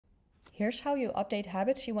Here's how you update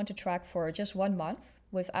habits you want to track for just 1 month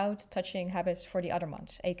without touching habits for the other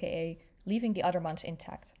months, aka leaving the other months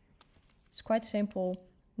intact. It's quite simple,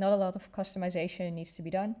 not a lot of customization needs to be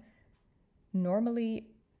done. Normally,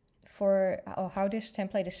 for how this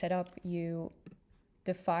template is set up, you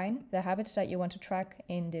define the habits that you want to track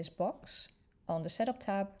in this box on the Setup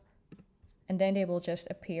tab, and then they will just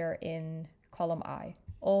appear in column I,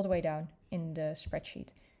 all the way down in the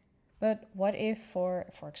spreadsheet. But what if, for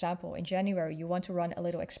example, in January, you want to run a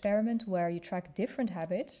little experiment where you track different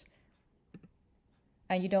habits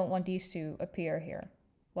and you don't want these to appear here?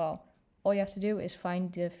 Well, all you have to do is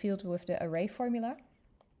find the field with the array formula,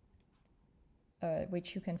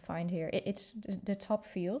 which you can find here. It's the top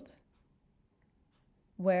field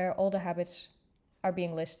where all the habits are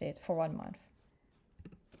being listed for 1 month.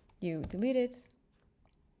 You delete it,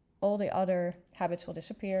 all the other habits will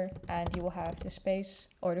disappear, and you will have the space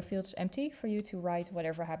or the fields empty for you to write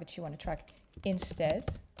whatever habits you want to track instead.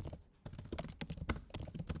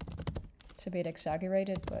 It's a bit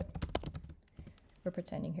exaggerated, but we're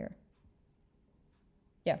pretending here.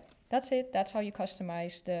 Yeah, that's it. That's how you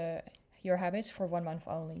customize your habits for 1 month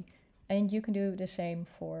only. And you can do the same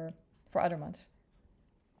for other months.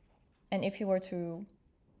 And if you were to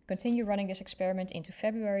continue running this experiment into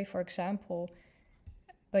February, for example,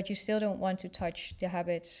 but you still don't want to touch the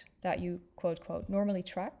habits that you quote normally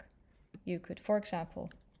track, you could, for example,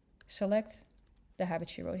 select the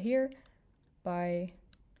habits you wrote here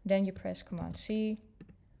then you press Command C.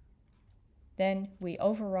 Then we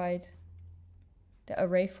override the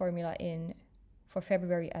array formula for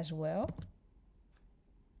February as well.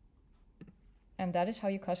 And that is how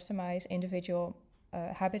you customize individual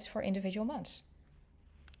habits for individual months.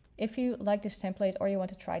 If you like this template or you want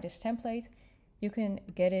to try this template, you can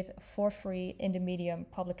get it for free in the Medium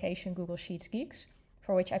publication Google Sheets Geeks,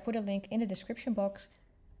 for which I put a link in the description box.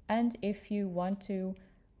 And if you want to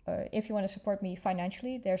support me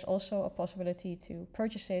financially, there's also a possibility to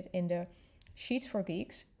purchase it in the Sheets for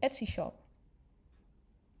Geeks Etsy shop.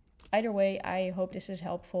 Either way, I hope this is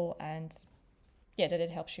helpful and that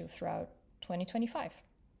it helps you throughout 2025.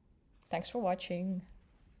 Thanks for watching.